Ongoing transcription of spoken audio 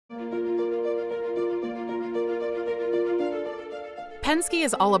Penske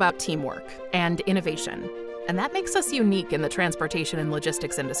is all about teamwork and innovation, and that makes us unique in the transportation and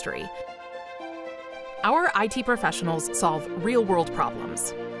logistics industry. Our IT professionals solve real-world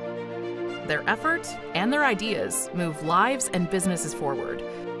problems. Their effort and their ideas move lives and businesses forward.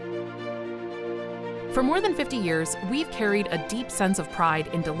 For more than 50 years, we've carried a deep sense of pride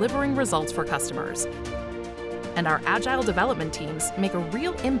in delivering results for customers. And our agile development teams make a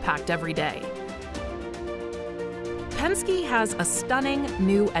real impact every day. Penske has a stunning,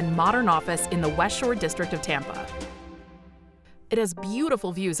 new, and modern office in the West Shore district of Tampa. It has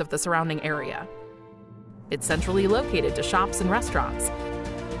beautiful views of the surrounding area. It's centrally located to shops and restaurants,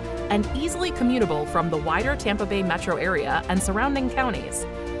 and easily commutable from the wider Tampa Bay metro area and surrounding counties.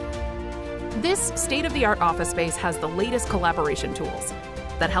 This state-of-the-art office space has the latest collaboration tools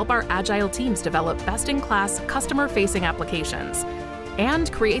that help our agile teams develop best-in-class customer-facing applications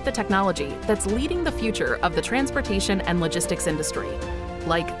and create the technology that's leading the future of the transportation and logistics industry,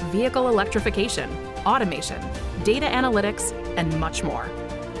 like vehicle electrification, automation, data analytics, and much more.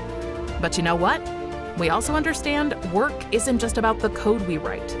 But you know what? We also understand work isn't just about the code we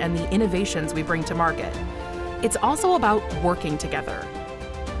write and the innovations we bring to market. It's also about working together,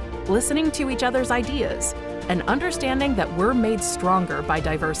 listening to each other's ideas, and understanding that we're made stronger by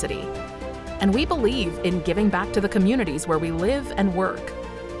diversity. And we believe in giving back to the communities where we live and work.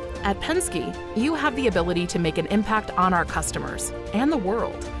 At Penske, you have the ability to make an impact on our customers and the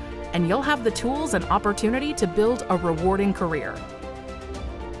world, and you'll have the tools and opportunity to build a rewarding career.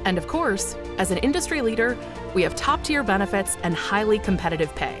 And of course, as an industry leader, we have top-tier benefits and highly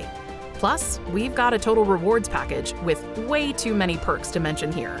competitive pay. Plus, we've got a total rewards package with way too many perks to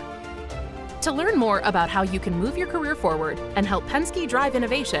mention here. To learn more about how you can move your career forward and help Penske drive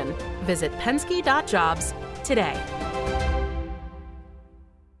innovation, visit penske.jobs today.